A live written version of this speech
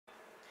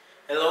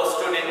Hello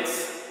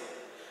students.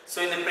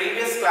 So in the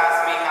previous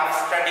class we have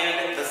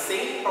studied the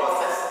same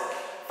process,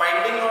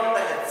 finding out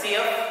the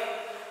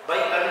HCF by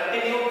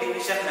continued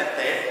division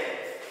method.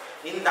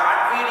 In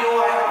that video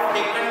I have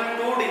taken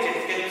 2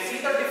 digits. Can you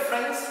see the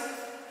difference?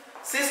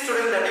 See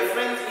student, the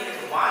difference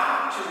is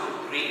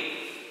 1, 2,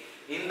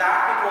 3. In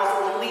that it was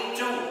only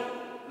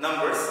 2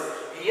 numbers.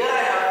 Here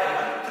I have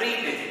given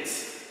 3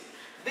 digits.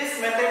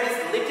 This method is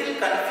little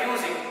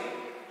confusing.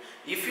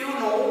 If you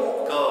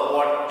know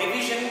what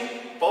division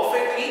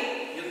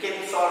perfectly, you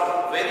can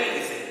solve very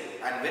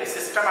easily and very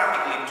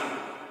systematically too.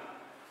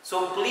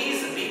 So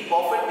please be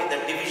perfect with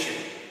the division.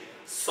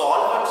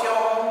 Solve at your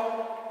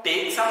home,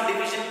 take some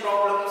division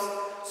problems,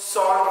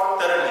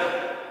 solve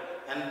thoroughly,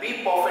 and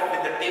be perfect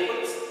with the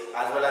tables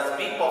as well as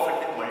be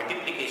perfect with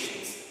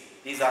multiplications.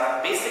 These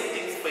are basic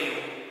things for you.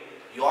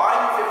 You are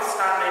in 5th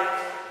standard,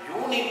 you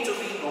need to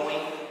be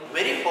knowing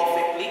very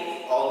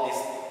perfectly all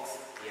these things.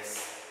 Yes.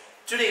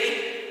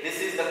 Today, this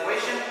is the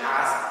question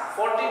as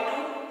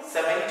 42,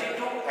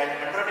 72 and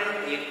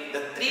 108, the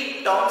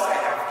 3 terms I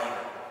have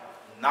given.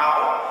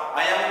 Now,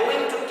 I am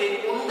going to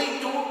take only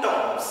 2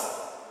 terms.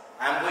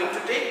 I am going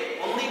to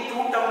take only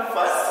 2 terms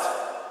first.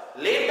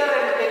 Later, I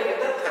will take with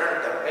the 3rd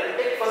term. I will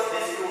take first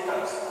these 2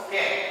 terms.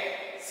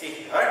 Okay.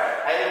 See here,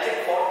 I will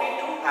take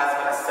 42 as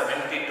well as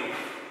 72.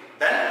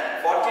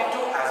 Then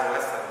 42 as well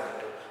as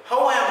 72.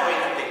 How I am going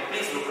to take?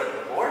 Please look at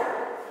the board.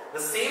 The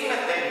same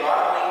method you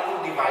are going to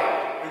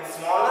divide with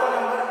smaller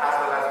number as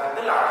well as with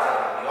the larger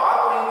number. You are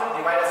going to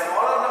divide a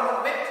smaller number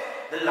with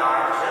the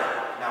larger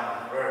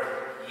number.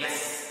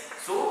 Yes.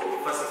 So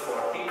first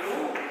 42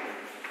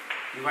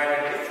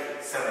 divided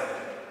with 70.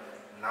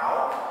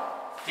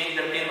 Now take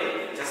the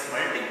table, just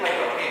multiply.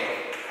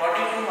 Okay.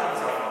 42 ones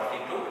are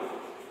 42.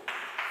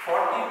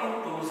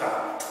 42 twos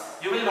are.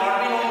 You will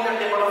not be knowing the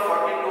table of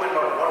 42 and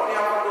all. What we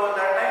have to do at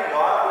that time? You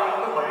are going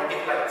to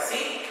multiply.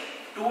 See,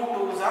 2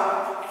 twos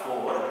are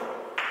 4.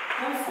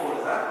 2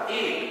 fours are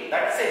 8.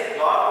 That's it.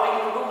 You are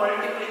going to do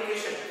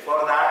multiplication.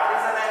 For that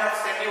reason I have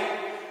said you,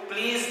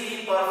 please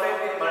be perfect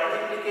with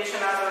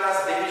multiplication as well as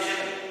division.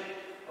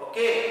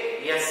 Okay?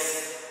 Yes.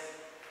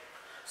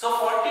 So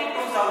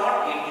 42s are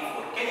what?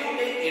 84. Can you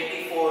take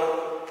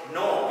 84?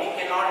 No, we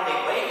cannot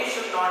take. Why we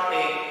should not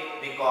take?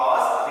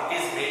 Because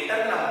it is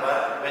greater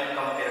number when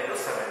compared to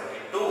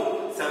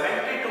 72.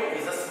 72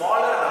 is a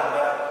smaller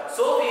number.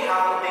 So we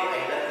have to take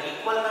either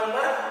equal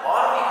number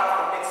or we have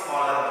to take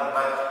smaller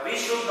number. We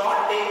should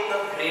not take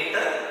the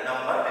greater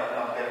number when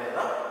compared to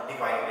the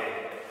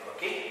divided.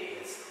 Okay?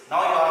 Yes.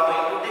 Now you are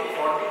going to take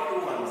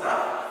 42 ones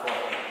are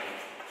 42.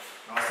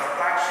 Now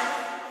subtraction.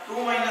 2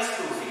 minus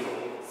 2, 0.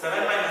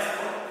 7 minus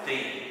 4,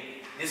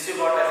 3. This you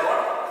got as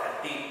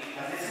what? 30.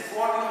 And this is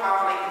what you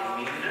have like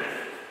remainder,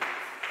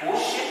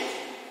 quotient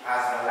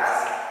as well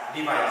as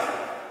divisor.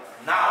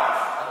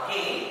 Now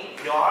again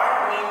you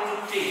are going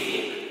to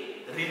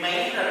take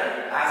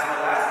remainder as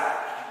well as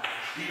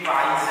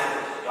divisor.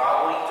 You are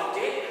going to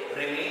take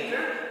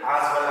remainder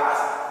as well as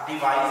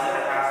divisor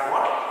as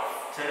what?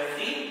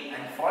 30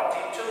 and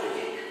 42.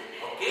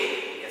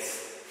 Okay?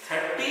 Yes.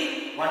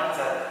 30 ones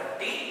are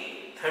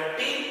 30.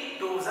 30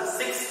 twos are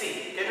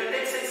 60. Can you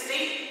take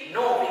 60?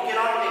 No, we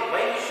cannot take.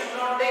 Why we should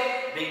not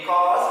take?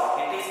 Because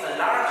it is a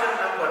larger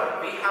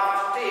number. We have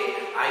to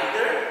take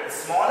either the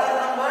smaller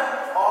number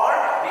or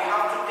we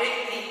have to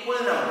take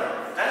equal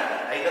number. Then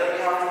either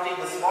we have to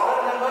take the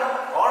smaller number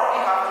or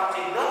we have to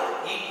take the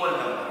equal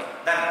number.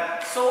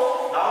 Then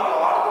so now you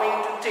are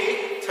going to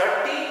take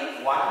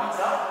 30 ones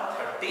are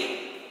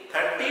 30,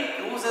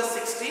 30 twos are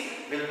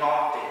 60. Will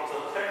not take.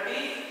 So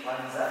 30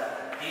 ones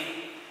are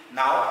 30.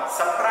 Now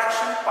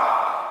subtraction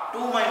part. 2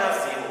 minus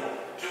 0,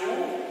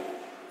 2.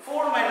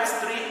 4 minus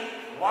 3,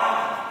 1.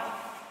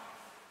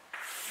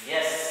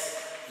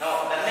 Yes.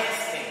 Now the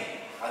next thing.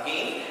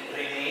 Again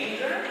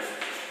remainder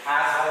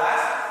as well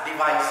as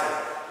divisor.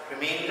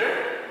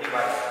 Remainder,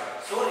 divisor.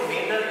 So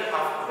remainder you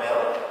have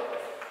 12.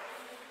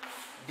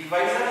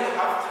 Divisor you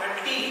have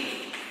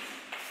 30.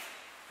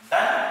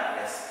 Done?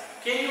 Yes.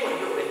 Can you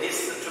this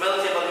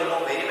 12 table you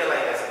know very well,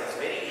 I guess. It's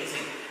very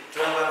easy.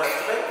 12 ones are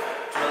 12,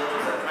 12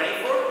 twos are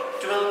 24,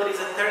 12 threes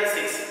are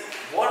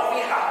 36. What we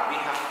have? We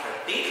have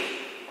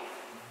 30.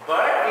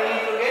 But we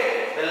need to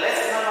get the less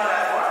number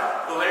as what?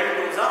 12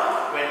 twos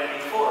are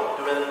 24.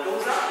 12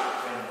 twos are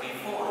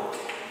 24.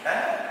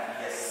 Done?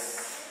 Yes.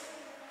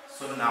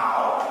 So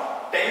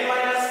now 10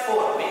 minus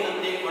 4. We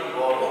will take one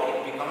borrow.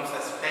 It becomes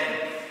as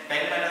 10.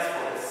 10 minus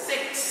 4 is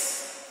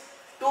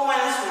 6. 2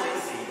 minus 2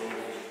 is 0.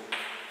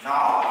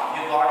 Now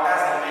you got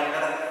as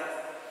remainder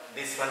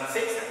this one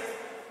 6.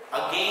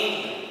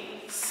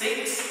 Again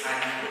 6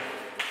 and 2.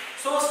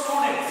 So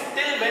students,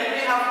 till when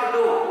we have to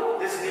do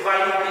this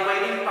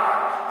dividing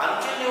part?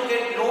 Until you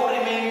get no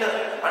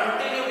remainder,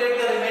 until you get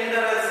the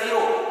remainder as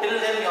 0, till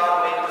then you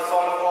are going to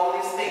solve all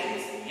these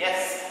things.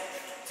 Yes.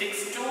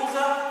 6 twos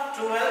are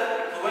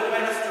 12, 12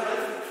 minus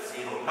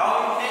 12, 0.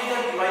 Now you take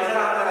the divisor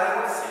answer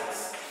as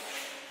 6.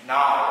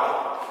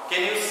 Now,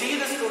 can you see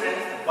the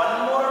students?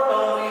 One more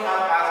term we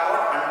have as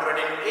what?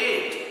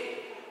 108.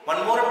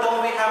 One more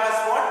term we have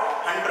as what?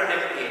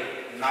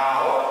 108.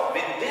 Now,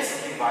 with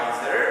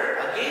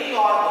divisor, again you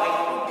are going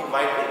to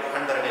divide with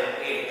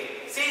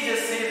 108. See,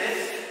 just say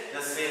this.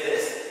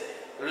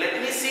 Let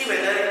me see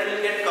whether it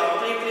will get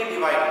completely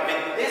divided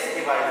with this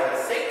divisor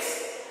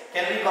 6.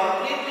 Can we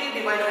completely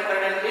divide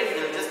 108?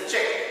 We'll just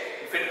check.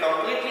 If it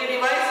completely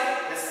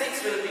divides, the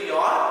 6 will be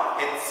your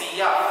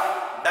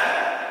HCF.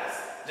 Done?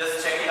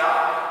 Just check it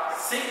out.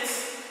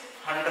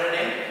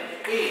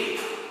 608.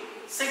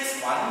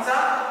 6 ones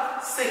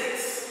are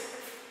 6.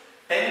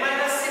 10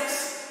 minus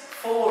 6,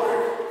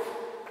 4.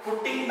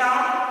 Putting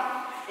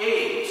down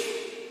 8.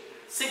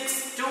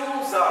 6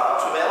 twos are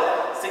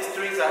 12. 6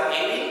 threes are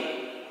 18.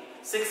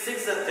 6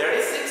 sixes are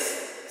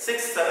 36.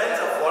 6 sevens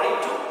are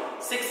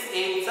 42. 6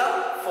 eights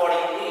are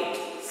 48.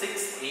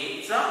 6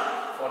 eights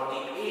are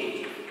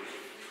 48.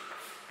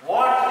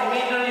 What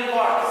remainder you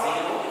got?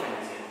 0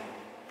 and 0.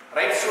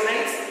 Right,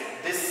 students?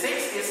 This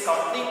 6 is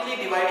completely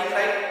dividing,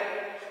 right?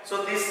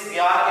 So this we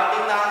are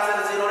getting the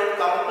answer 0, it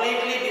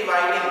completely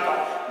dividing,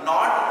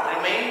 not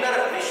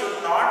remainder. We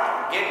should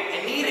not get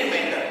any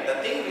remainder.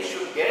 The thing we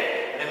should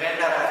get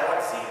remainder as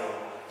what? 0.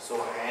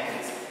 So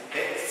hence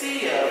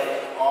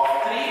HCF of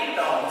 3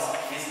 terms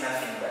is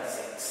nothing but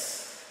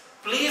 6.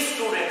 Please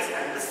students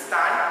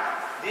understand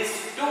these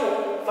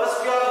two. First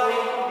you are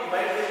going to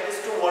divide with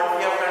this 2, what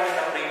we have done in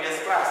the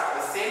previous class,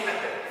 the same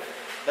method.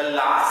 The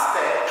last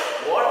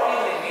step, what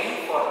will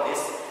remain for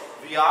this,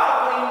 we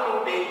are going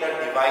to take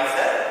the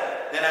divisor,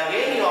 then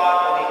again you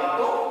are going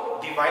to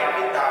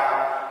divide with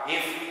that.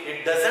 If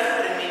it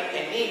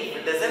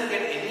doesn't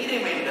get any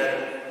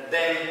remainder,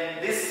 then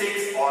this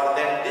 6 or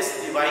then this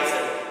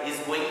divisor is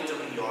going to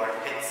be your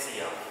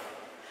HCF.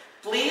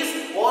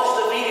 Please watch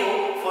the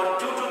video for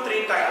 2 to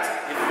 3 times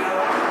if you are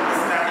not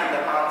understanding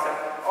the concept,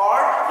 or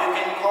you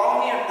can call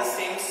me at the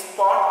same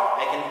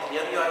spot. I can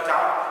clear your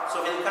doubt.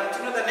 So we'll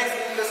continue the next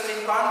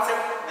interesting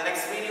concept in the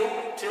next video.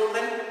 Till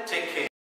then,